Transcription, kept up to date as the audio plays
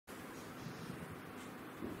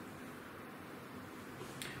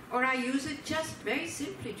Or I use it just very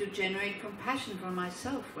simply to generate compassion for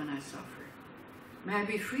myself when I suffer. May I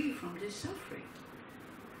be free from this suffering,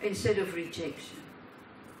 instead of rejection.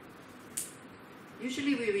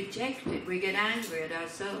 Usually we reject it, we get angry at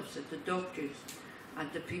ourselves, at the doctors,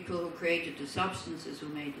 at the people who created the substances who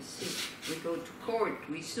made us sick. We go to court,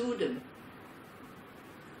 we sue them.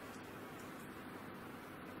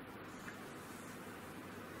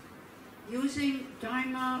 Using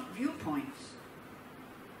Dharma viewpoints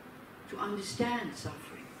to understand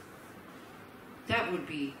suffering. That would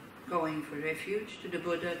be going for refuge to the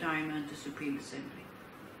Buddha, Dharma and the Supreme Assembly.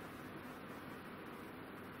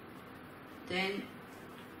 Then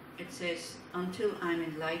it says, until I'm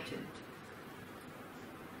enlightened.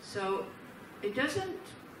 So it doesn't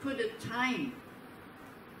put a time,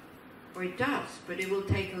 or it does, but it will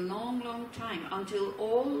take a long, long time until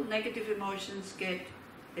all negative emotions get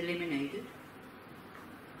eliminated.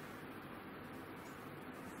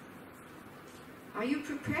 Are you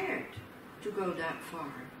prepared to go that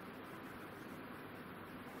far?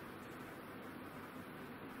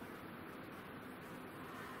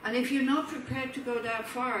 And if you're not prepared to go that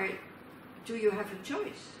far, do you have a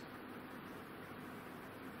choice?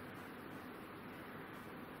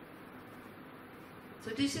 So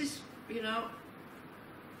this is,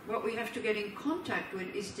 what we have to get in contact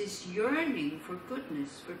with is this yearning for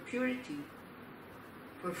goodness, for purity,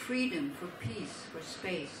 for freedom, for peace, for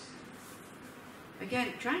space.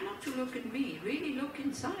 Again, try not to look at me. Really look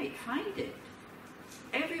inside. Find it.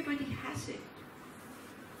 Everybody has it.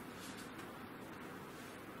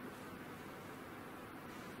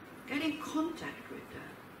 Get in contact with that.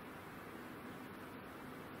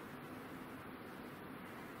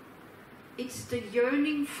 It's the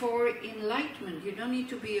yearning for enlightenment. You don't need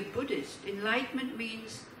to be a Buddhist. Enlightenment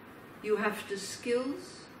means you have the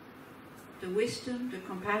skills, the wisdom, the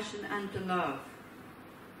compassion and the love,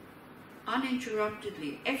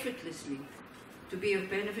 uninterruptedly, effortlessly, to be of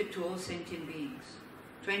benefit to all sentient beings,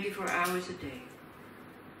 24 hours a day.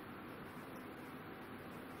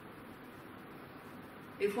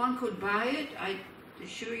 If one could buy it, I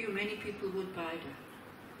assure you many people would buy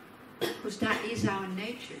that. Because that is our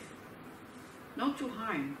nature. Not to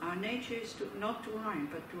harm. Our nature is not to harm,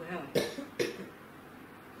 but to help.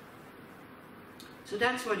 So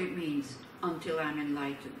that's what it means, until I'm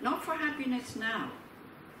enlightened. Not for happiness now.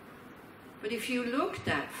 But if you look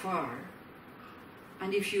that far,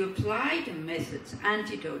 and if you apply the methods,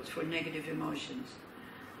 antidotes for negative emotions,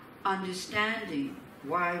 understanding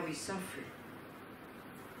why we suffer,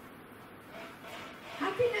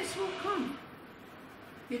 happiness will come.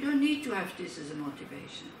 You don't need to have this as a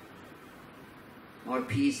motivation. More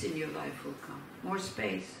peace in your life will come, more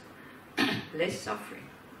space, less suffering,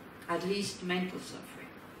 at least mental suffering.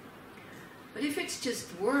 But if it's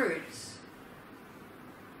just words,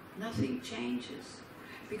 nothing changes.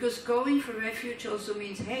 Because going for refuge also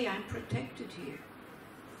means, hey, I'm protected here.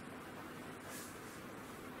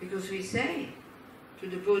 Because we say to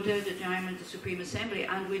the Buddha, the Dharma, and the Supreme Assembly,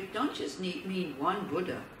 and we don't just mean one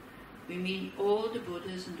Buddha, we mean all the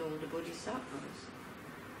Buddhas and all the Bodhisattvas.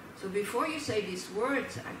 So before you say these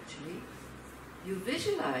words, actually, you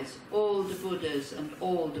visualize all the Buddhas and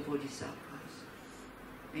all the Bodhisattvas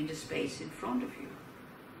in the space in front of you.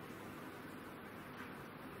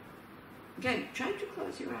 Again, try to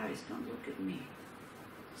close your eyes, don't look at me.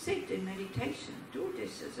 Sit in meditation. Do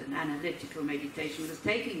this as an analytical meditation, because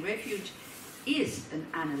taking refuge is an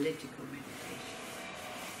analytical meditation.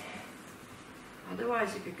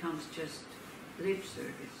 Otherwise it becomes just lip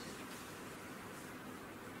service.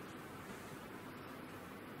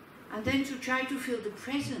 And then to try to feel the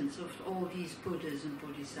presence of all these Buddhas and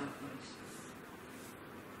Bodhisattvas.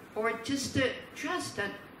 Or just to trust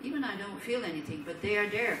that even I don't feel anything, but they are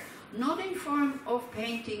there. Not in form of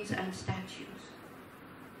paintings and statues,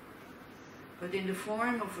 but in the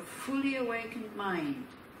form of a fully awakened mind,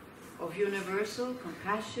 of universal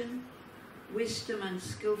compassion, wisdom and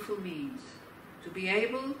skillful means, to be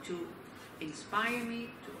able to inspire me,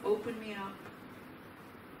 to open me up,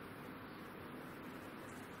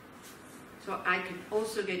 so I can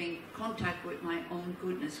also get in contact with my own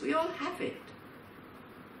goodness. We all have it.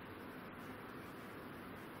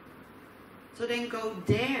 So then go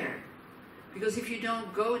there. Because if you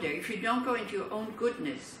don't go there, if you don't go into your own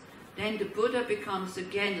goodness, then the Buddha becomes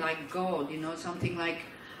again like God, something like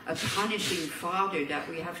a punishing father that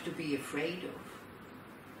we have to be afraid of.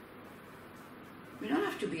 We don't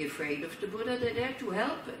have to be afraid of the Buddha. They're there to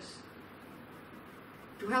help us.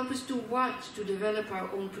 To help us to what? To develop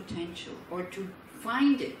our own potential, or to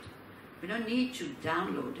find it. We don't need to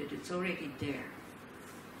download it, it's already there.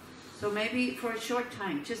 So maybe for a short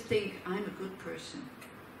time, just think, I'm a good person.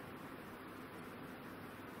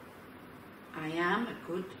 I am a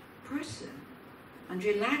good person, and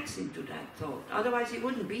relax into that thought. Otherwise it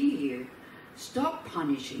wouldn't be here. Stop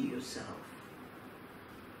punishing yourself.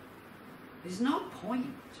 There's no point.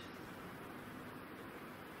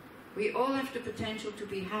 We all have the potential to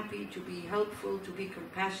be happy, to be helpful, to be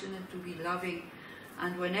compassionate, to be loving.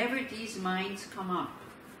 And whenever these minds come up,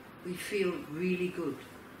 we feel really good.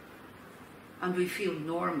 And we feel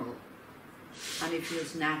normal. And it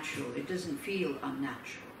feels natural. It doesn't feel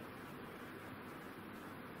unnatural.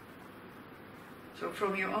 So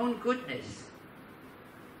from your own goodness,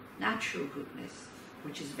 natural goodness,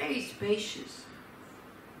 which is very spacious,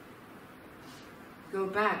 go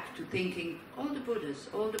back to thinking all the Buddhas,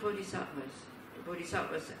 all the Bodhisattvas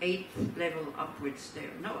 8th level upwards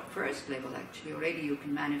there. No, at 1st level actually, already you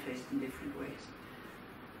can manifest in different ways.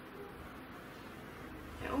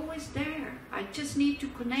 They're always there. I just need to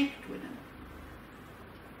connect with them.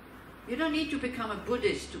 You don't need to become a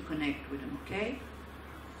Buddhist to connect with them, okay?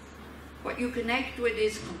 What you connect with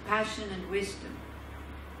is compassion and wisdom.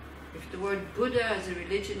 If the word Buddha as a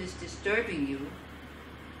religion is disturbing you,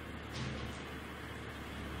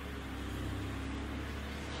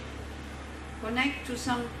 connect to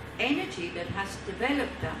some energy that has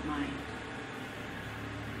developed that mind.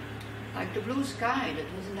 Like the blue sky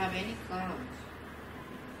that doesn't have any clouds.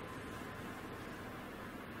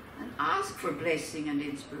 And ask for blessing and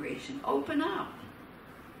inspiration. Open up.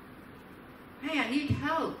 Hey, I need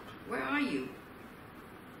help. Where are you?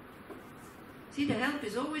 See, the help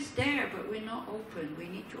is always there, but we're not open. We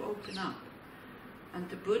need to open up. And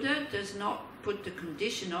the Buddha does not put the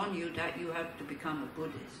condition on you that you have to become a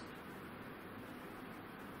Buddhist.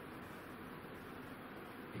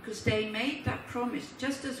 Because they made that promise,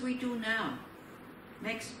 just as we do now.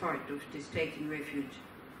 Next part of this taking refuge.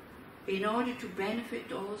 In order to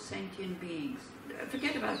benefit all sentient beings.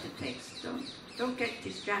 Forget about the text. Don't get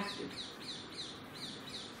distracted.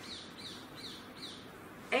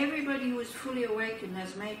 Everybody who is fully awakened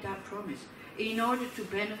has made that promise. In order to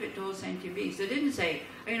benefit all sentient beings. They didn't say,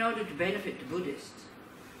 in order to benefit the Buddhists.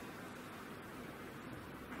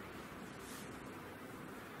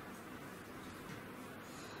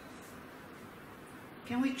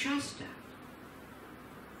 Can we trust that?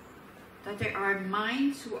 That there are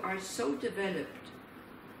minds who are so developed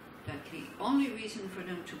that the only reason for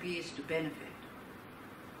them to be is to benefit.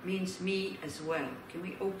 Means me as well. Can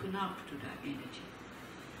we open up to that energy?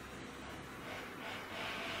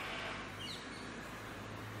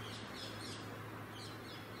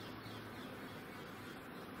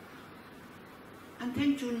 And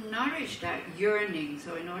then to nourish that yearning,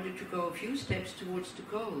 so in order to go a few steps towards the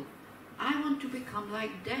goal, I want to become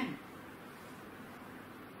like them.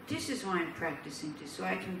 This is why I'm practicing this, so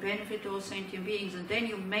I can benefit all sentient beings. And then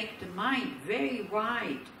you make the mind very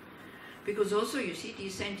wide. Because also, you see,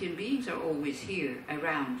 these sentient beings are always here,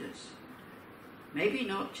 around us. Maybe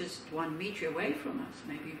not just 1 meter away from us,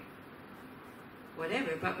 maybe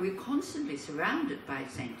whatever, but we're constantly surrounded by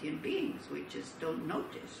sentient beings. We just don't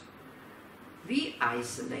notice. We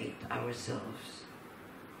isolate ourselves.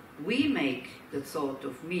 We make the thought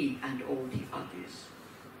of me and all the others.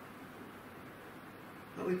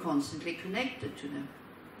 But we're constantly connected to them.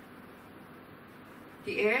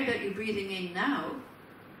 The air that you're breathing in now,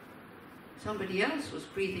 somebody else was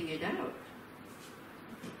breathing it out.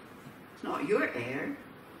 It's not your air.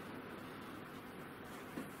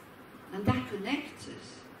 And that connects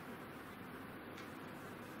us.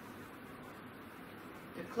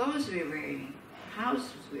 The clothes we're wearing, the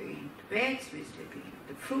houses we're in, the beds we're sleeping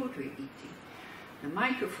in, the food we're eating, the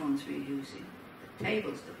microphones we're using, the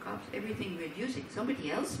tables, the cups, everything we're using,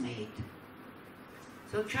 somebody else made.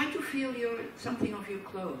 So try to feel something of your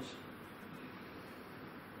clothes.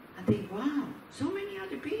 And think, wow, so many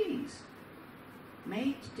other beings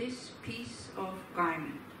made this piece of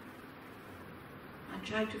garment. And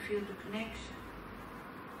try to feel the connection.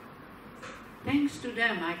 Thanks to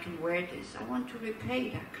them I can wear this. I want to repay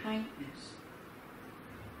that kindness.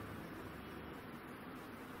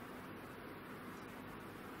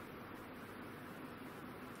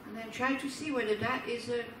 And then try to see whether that is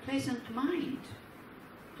a pleasant mind.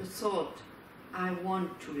 The thought, I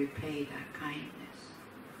want to repay that kindness.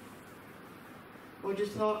 Or the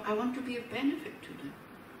thought, I want to be of benefit to them.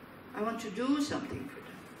 I want to do something for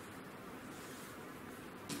them.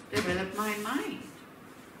 Develop my mind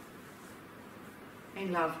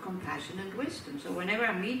in love, compassion and wisdom. So whenever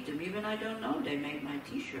I meet them, even I don't know they made my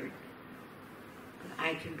t-shirt, but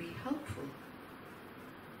I can be helpful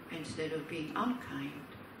instead of being unkind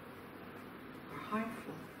or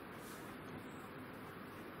harmful.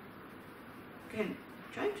 Again,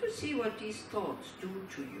 try to see what these thoughts do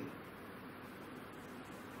to you.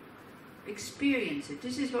 Experience it.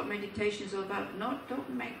 This is what meditation is all about. Don't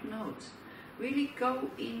make notes. Really go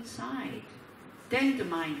inside. Then the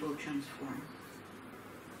mind will transform.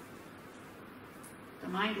 The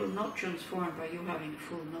mind will not transform by you having a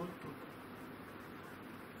full notebook.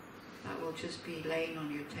 That will just be laying on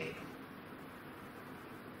your table.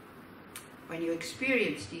 When you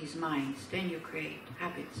experience these minds, then you create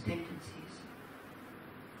habits, tendencies.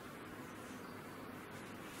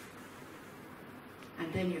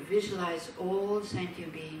 And then you visualize all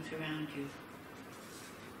sentient beings around you.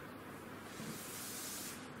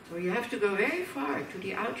 So you have to go very far to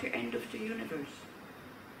the outer end of the universe.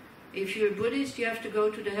 If you're Buddhist, you have to go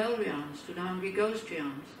to the hell realms, to the hungry ghost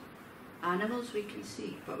realms. Animals we can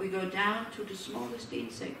see, but we go down to the smallest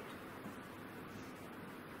insect.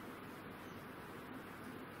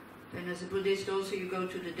 Then as a Buddhist also you go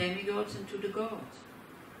to the demigods and to the gods.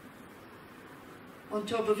 On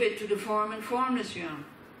top of it to the form and formless realm.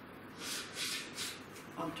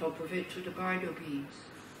 On top of it to the bardo beings.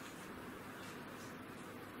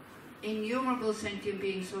 Innumerable sentient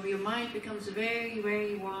beings, so your mind becomes very,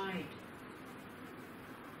 very wide.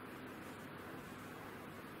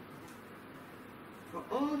 For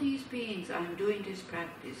all these beings I'm doing this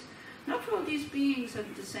practice. Not for all these beings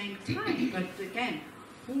at the same time, but again,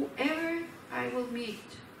 whoever I will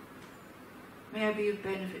meet, may I be of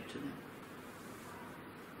benefit to them.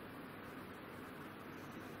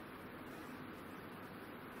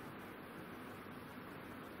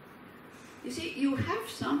 You see, you have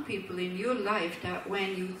some people in your life that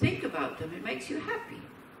when you think about them, it makes you happy.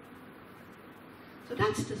 So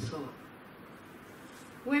that's the thought.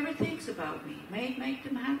 Whoever thinks about me, may it make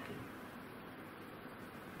them happy.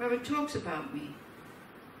 Whoever talks about me,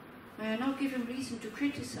 may I not give him reason to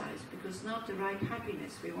criticize, because it's not the right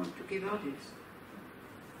happiness we want to give others.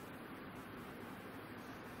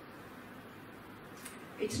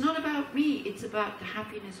 It's not about me, it's about the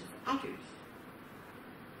happiness of others.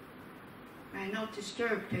 May I not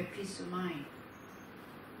disturb their peace of mind.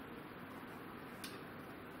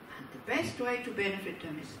 And the best way to benefit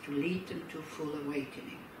them is to lead them to full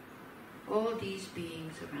awakening. All these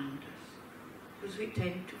beings around us, because we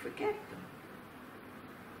tend to forget them.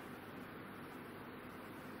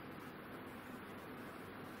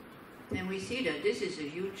 Then we see that this is a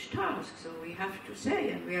huge task, so we have to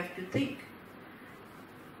say and we have to think.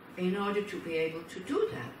 In order to be able to do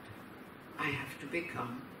that, I have to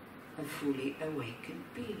become a fully awakened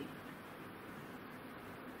being.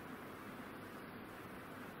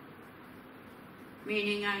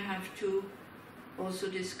 Meaning I have to also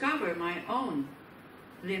discover my own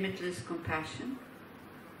limitless compassion,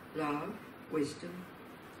 love, wisdom,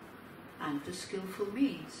 and the skillful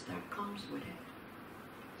means that comes with it.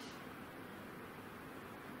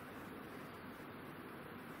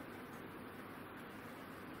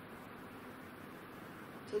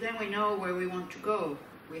 So then we know where we want to go.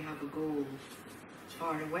 We have a goal. It's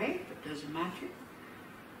far away, but doesn't matter.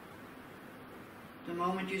 The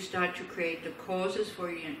moment you start to create the causes for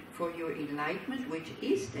your enlightenment, which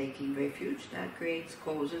is taking refuge, that creates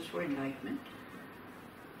causes for enlightenment.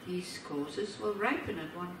 These causes will ripen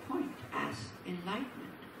at one point as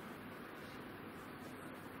enlightenment.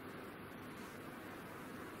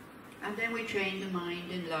 And then we train the mind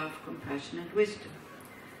in love, compassion and wisdom.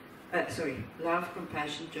 Love,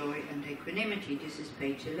 compassion, joy and equanimity. This is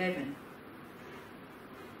page 11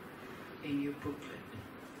 in your booklet.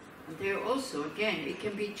 And there also, again, it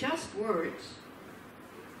can be just words,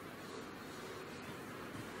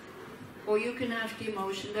 or you can have the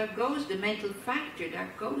emotion that goes, the mental factor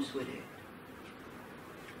that goes with it.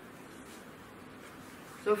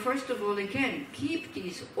 So first of all, again, keep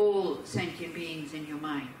these all sentient beings in your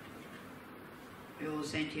mind. All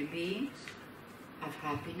sentient beings have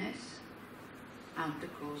happiness and the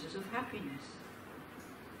causes of happiness.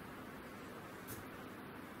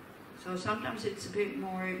 So sometimes it's a bit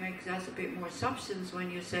more, it makes us a bit more substance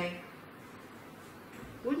when you say,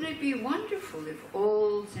 wouldn't it be wonderful if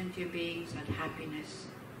all sentient beings had happiness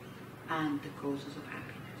and the causes of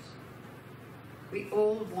happiness? We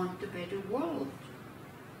all want a better world.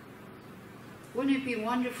 Wouldn't it be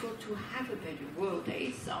wonderful to have a better world? There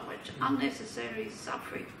is so much unnecessary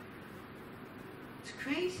suffering. It's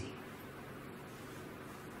crazy.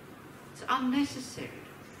 It's unnecessary.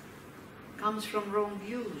 It comes from wrong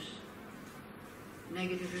views,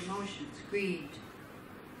 negative emotions, greed,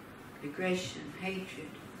 aggression,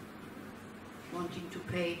 hatred, wanting to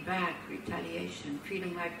pay back, retaliation,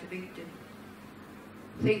 feeling like the victim,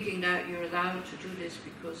 thinking that you're allowed to do this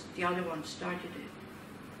because the other one started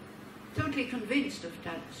it. Totally convinced of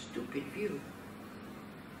that stupid view.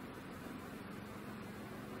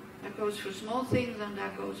 That goes for small things and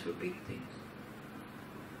that goes for big things.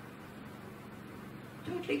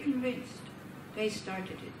 Totally convinced. They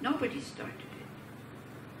started it. Nobody started it.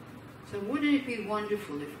 So wouldn't it be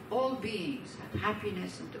wonderful if all beings had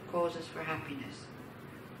happiness and the causes for happiness?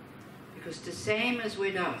 Because the same as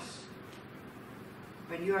with us,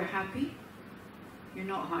 when you are happy, you're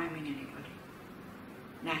not harming anybody.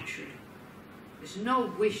 Naturally. There's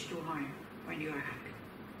no wish to harm when you are happy.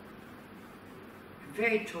 You're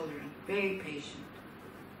very tolerant, very patient.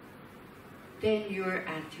 Then you're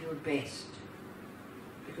at your best,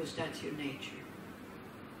 because that's your nature.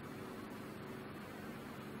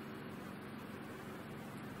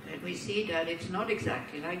 And we see that it's not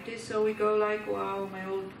exactly like this, so we go like, wow, may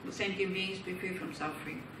all sentient beings be free from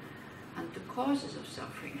suffering. And the causes of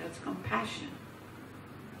suffering, that's compassion.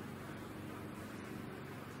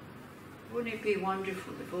 Wouldn't it be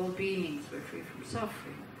wonderful if all beings were free from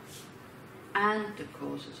suffering and the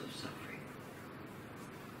causes of suffering?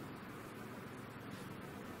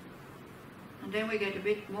 And then we get a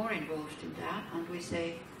bit more involved in that and we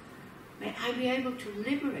say, may I be able to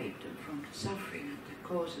liberate them from the suffering and the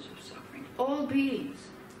causes of suffering. All beings.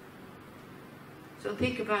 So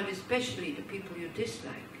think about especially the people you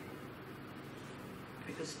dislike.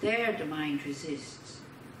 Because there the mind resists.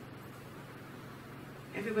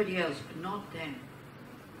 Everybody else, but not them.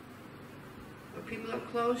 But people are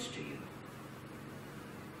close to you.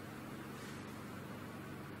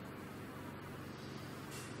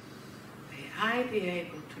 May I be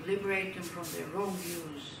able to liberate them from their wrong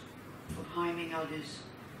views of harming others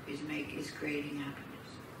is creating happiness.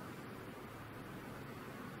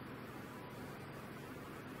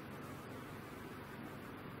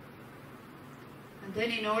 And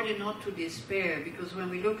then in order not to despair, because when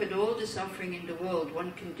we look at all the suffering in the world,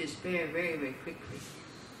 one can despair very, very quickly.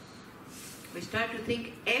 We start to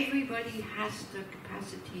think everybody has the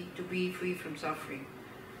capacity to be free from suffering,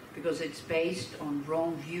 because it's based on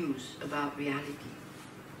wrong views about reality.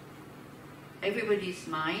 Everybody's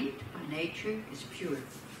mind, by nature, is pure.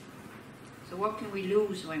 So what can we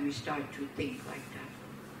lose when we start to think like that?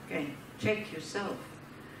 Again, check yourself,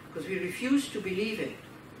 because we refuse to believe it.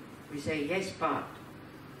 We say, yes, but.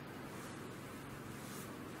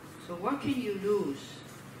 So what can you lose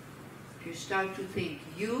if you start to think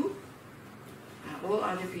you and all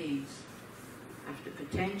other beings have the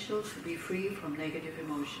potential to be free from negative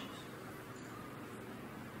emotions?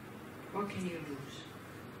 What can you lose?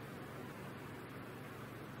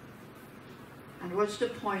 And what's the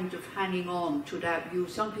point of hanging on to that view?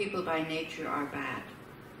 Some people by nature are bad.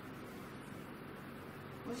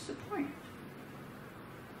 What's the point?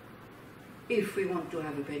 If we want to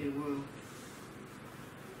have a better world.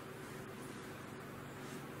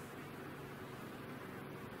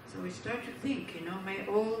 So we start to think,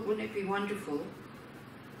 wouldn't it be wonderful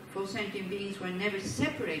if all sentient beings were never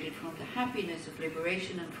separated from the happiness of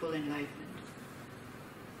liberation and full enlightenment,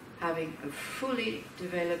 having a fully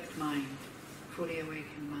developed mind, fully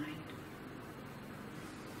awakened mind.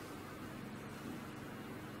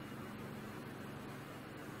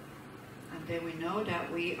 And then we know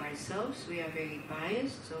that we ourselves, we are very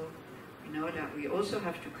biased, so we know that we also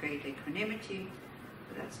have to create equanimity.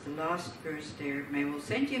 That's the last verse there. May all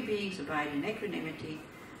sentient beings abide in equanimity,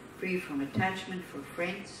 free from attachment for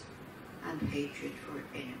friends and hatred for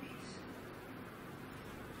enemies.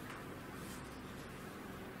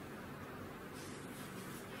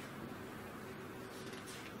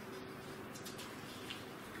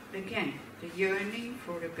 Again, the yearning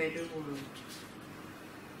for a better world.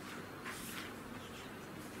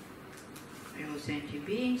 May all sentient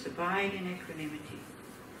beings abide in equanimity,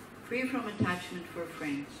 free from attachment for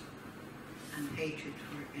friends and hatred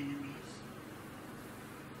for enemies,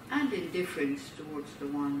 and indifference towards the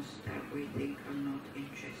ones that we think are not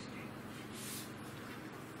interesting.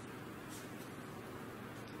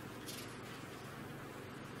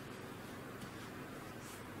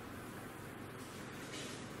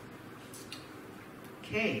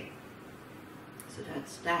 Okay, so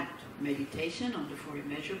that's that. Meditation on the four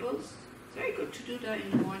immeasurables. It's very good to do that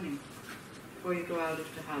in the morning before you go out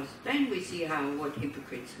of the house. Then we see what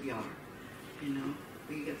hypocrites we are.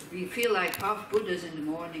 We feel like half Buddhas in the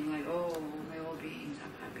morning, like, oh, may all beings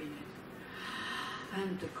have happiness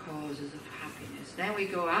and the causes of happiness. Then we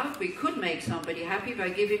go out, we could make somebody happy by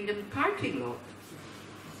giving them a parking lot.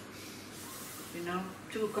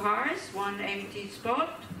 2 cars, 1 empty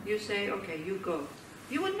spot, you say, okay, you go.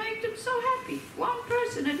 You would make them so happy. 1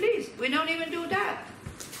 person at least. We don't even do that.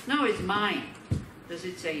 No, it's mine. Does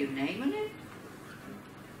it say your name on it?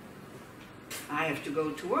 I have to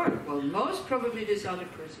go to work. Well, most probably this other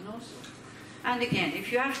person also. And again,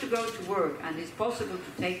 if you have to go to work and it's possible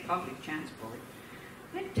to take public transport,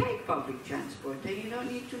 then take public transport. Then you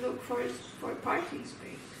don't need to look for a parking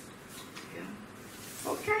space.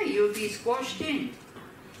 Yeah? Okay, you'll be squashed in,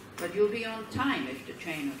 but you'll be on time if the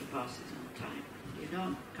train or the bus is on time. You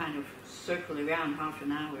don't kind of circle around half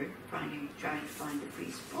an hour trying to find a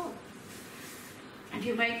free spot. And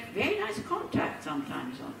you make very nice contact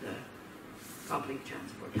sometimes on the public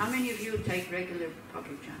transport. How many of you take regular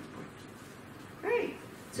public transport? Great.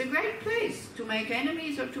 It's a great place to make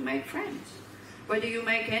enemies or to make friends. Whether you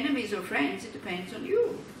make enemies or friends, it depends on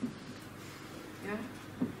you. Yeah?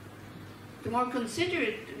 The more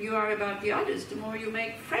considerate you are about the others, the more you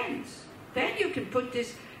make friends. Then you can put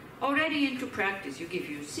this already into practice. You give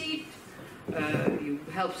you a seat, you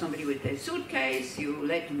help somebody with their suitcase, you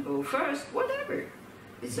let them go first, whatever.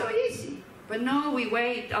 It's so easy. But no, we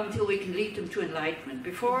wait until we can lead them to enlightenment.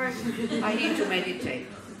 Before, I need to meditate.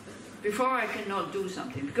 Before I cannot do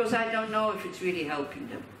something, because I don't know if it's really helping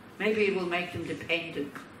them. Maybe it will make them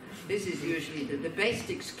dependent. This is usually the best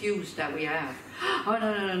excuse that we have. Oh,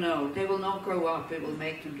 no, they will not grow up, it will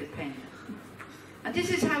make them dependent. And this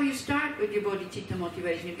is how you start with your bodhicitta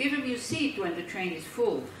motivation. You give them your seat when the train is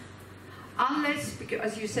full. Unless, because,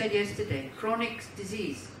 as you said yesterday, chronic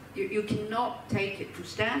disease, you cannot take it to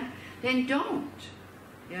stand, then don't.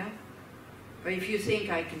 Yeah? But if you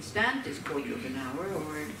think I can stand this quarter of an hour,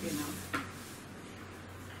 or, you know.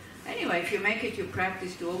 Anyway, if you make it your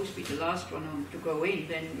practice to always be the last one to go in,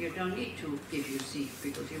 then you don't need to give your seat,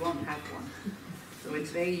 because you won't have one. So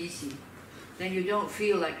it's very easy. Then you don't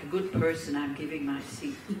feel like a good person, I'm giving my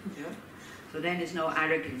seat. Yeah? So then there's no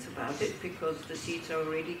arrogance about it, because the seats are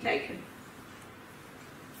already taken.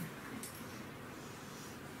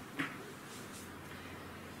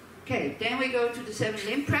 Okay, then we go to the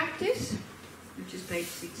 7-limb practice, which is page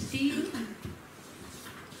 16.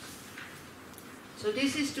 So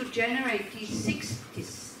this is to generate these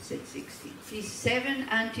 7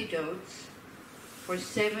 antidotes for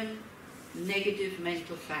 7 negative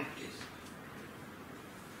mental factors.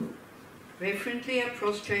 Referently, I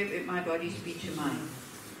prostrate with my body, speech, and mind.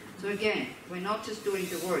 So again, we're not just doing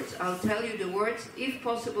the words. I'll tell you the words. If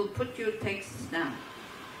possible, put your texts down.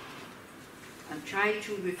 And try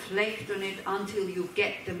to reflect on it until you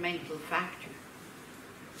get the mental factor.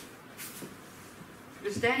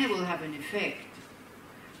 Because then it will have an effect.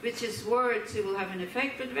 Which is words, it will have an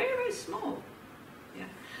effect, but very, very small. Yeah.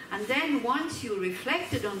 And then once you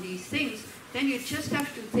reflected on these things, then you just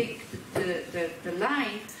have to think the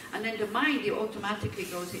line, and then the mind automatically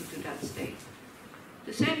goes into that state.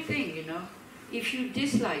 The same thing, you know. If you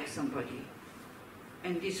dislike somebody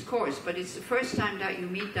in this course, but it's the first time that you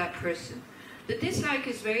meet that person, the dislike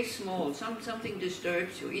is very small. Something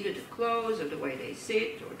disturbs you, either the clothes or the way they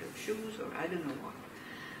sit or the shoes or I don't know what.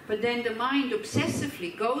 But then the mind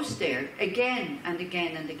obsessively goes there again and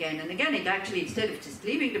again and again and again. It actually, instead of just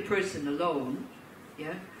leaving the person alone,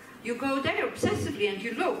 yeah, you go there obsessively and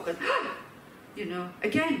you look and, you know,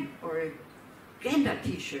 again, or again that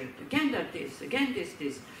t-shirt, again that this, again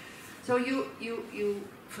this. So you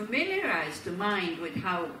familiarize the mind with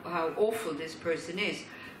how awful this person is.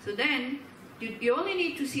 So then you only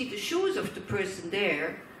need to see the shoes of the person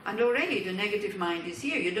there, and already the negative mind is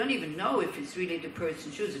here. You don't even know if it's really the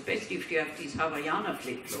person's shoes, especially if you have these Havaiana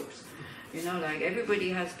flip-flops. You know, like everybody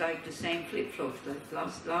has like the same flip-flops.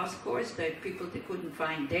 Like last course, they couldn't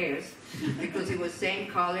find theirs because it was same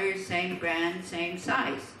color, same brand, same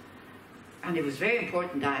size. And it was very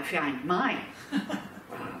important that I find mine.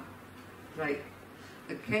 Wow. Right.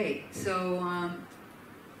 Okay, so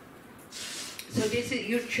this is,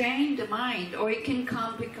 you train the mind, or it can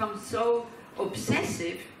become so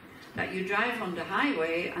obsessive that you drive on the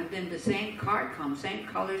highway and then the same car comes, same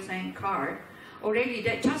color, same car. Already,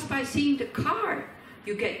 that just by seeing the car,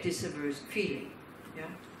 you get this averse feeling, yeah?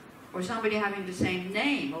 Or somebody having the same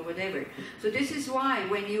name or whatever. So this is why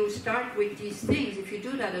when you start with these things, if you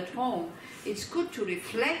do that at home, it's good to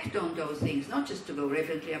reflect on those things, not just to go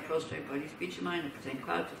reverently, I prostrate body, speech, and mind, at the same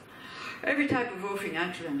cloud. Every type of offering,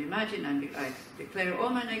 action, and imagine, and I declare all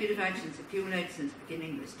my negative actions accumulated since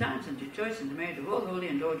beginning with times and rejoice in the merit of all holy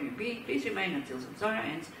and ordinary beings. Please remain until samsara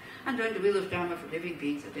ends, and learn the will of Dharma for living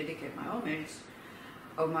beings. I dedicate my own merits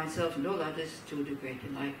of myself and all others to the great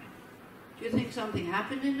enlightenment. Do you think something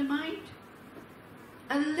happened in the mind?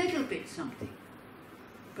 A little bit something,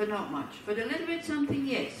 but not much. But a little bit something,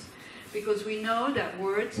 yes. Because we know that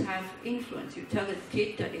words have influence. You tell a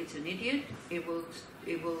kid that it's an idiot, it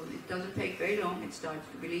doesn't take very long, it starts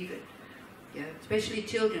to believe it. Yeah, especially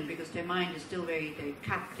children, because their mind is still they're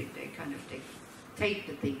captive, they take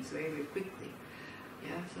the things very, very quickly.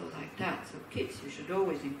 Yeah, so like that. So kids, you should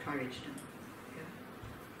always encourage them.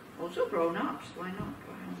 Also grown-ups, why not?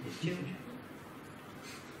 Why not these children?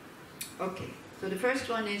 Okay, so the first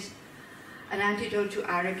one is an antidote to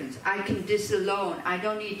arrogance. I can this alone. I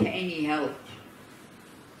don't need any help.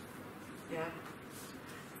 Yeah.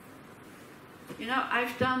 You know,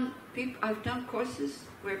 I've done courses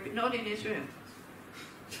where, not in Israel.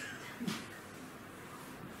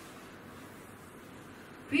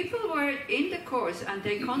 People were in the course and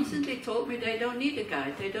they constantly told me they don't need a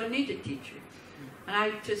guide, they don't need a teacher. And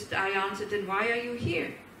I answered them, why are you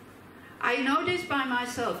here? I know this by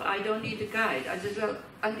myself, I don't need a guide. I said, well,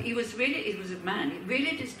 and it was a man,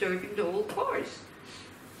 really disturbing the whole course.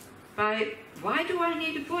 Why do I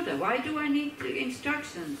need a Buddha? Why do I need the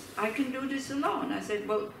instructions? I can do this alone. I said,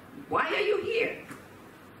 well, why are you here?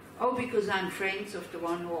 Oh, because I'm friends of the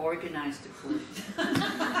one who organized the course.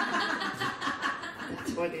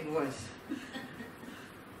 That's what it was.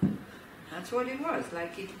 That's what it was.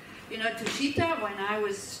 Like it, you know, Tushita, when I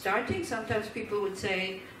was starting, sometimes people would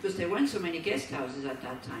say, because there weren't so many guest houses at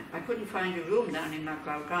that time, I couldn't find a room down in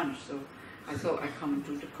Macau, so I thought I'd come and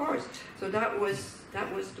do the course. So that was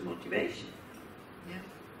the motivation. Yeah.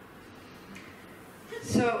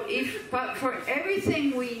 So but for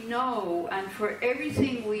everything we know and for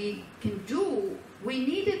everything we can do, we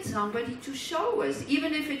needed somebody to show us,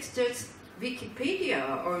 even if it's just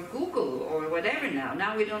Wikipedia or Google or whatever now.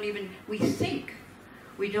 Now we think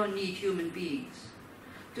we don't need human beings.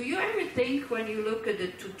 Do you ever think when you look at a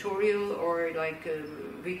tutorial or like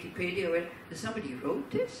Wikipedia, that somebody wrote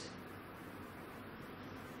this?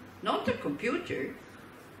 Not the computer.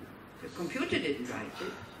 The computer didn't write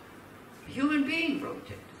it. A human being wrote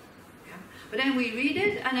it. Yeah? But then we read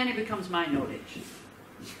it and then it becomes my knowledge.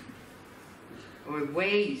 Or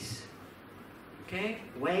Waze. Okay?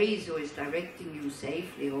 Waze who is directing you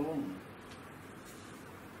safely home.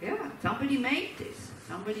 Yeah, somebody made this.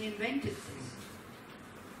 Somebody invented this.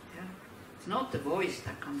 Yeah? It's not the voice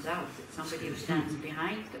that comes out. It's somebody who stands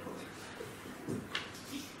behind the voice.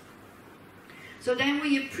 So then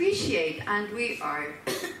we appreciate and we are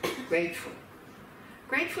grateful.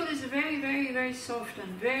 Grateful is a very, very, very soft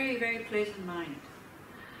and very, very pleasant mind.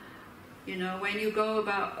 You know, when you go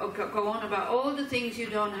on about all the things you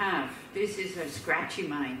don't have, this is a scratchy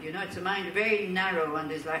mind. You know, it's a mind very narrow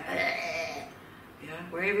and it's like, yeah,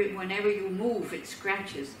 whenever you move, it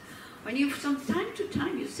scratches. When you, from time to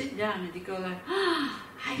time, you sit down and you go like,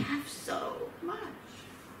 I have so much.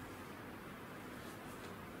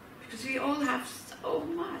 Because we all have so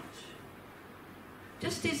much.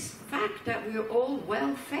 Just this fact that we're all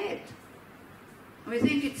well fed. And we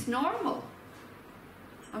think it's normal.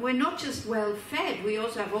 And we're not just well fed, we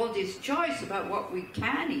also have all this choice about what we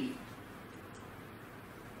can eat.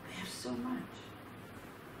 We have so much.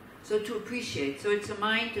 So to appreciate. So it's a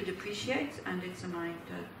mind that appreciates and it's a mind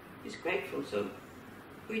that is grateful. So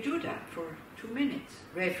we do that for 2 minutes.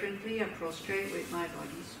 Reverently I prostrate with my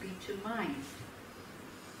body, speech and mind.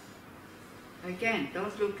 Again,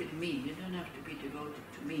 don't look at me. You don't have to be devoted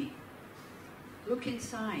to me. Look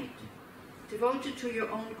inside. Devoted to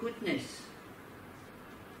your own goodness.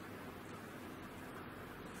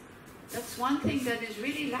 That's one thing that is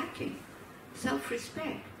really lacking.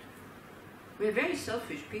 Self-respect. We're very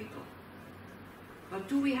selfish people. But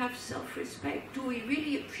do we have self-respect? Do we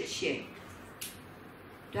really appreciate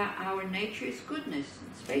that our nature is goodness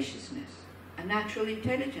and spaciousness and natural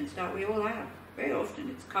intelligence that we all have? Very often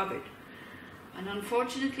it's covered. And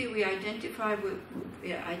unfortunately we identify with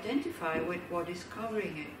what is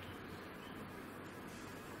covering it.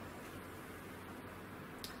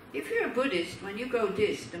 If you're a Buddhist, when you go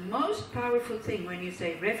this, the most powerful thing when you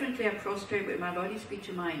say, reverently I prostrate with my body, speech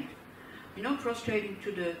and mind, you're not prostrating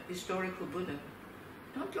to the historical Buddha.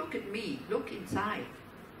 Don't look at me, look inside.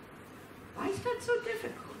 Why is that so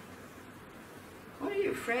difficult? What are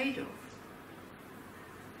you afraid of?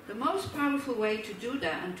 The most powerful way to do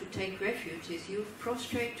that and to take refuge is you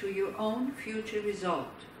prostrate to your own future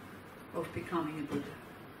result of becoming a Buddha.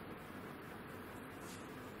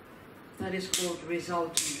 That is called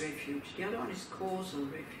resultant refuge. The other one is causal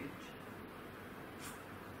refuge.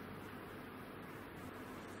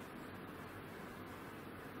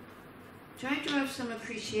 Try to have some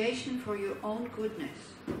appreciation for your own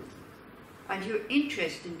goodness and your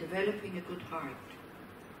interest in developing a good heart.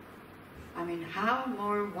 I mean, how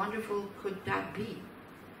more wonderful could that be?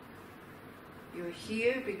 You're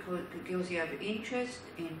here because you have interest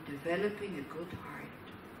in developing a good heart.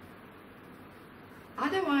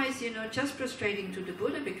 Otherwise, you know, just prostrating to the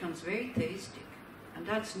Buddha becomes very theistic. And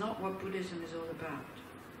that's not what Buddhism is all about.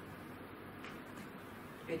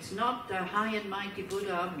 It's not the high and mighty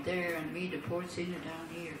Buddha up there and me, the poor sinner, down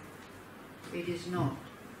here. It is not.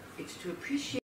 It's to appreciate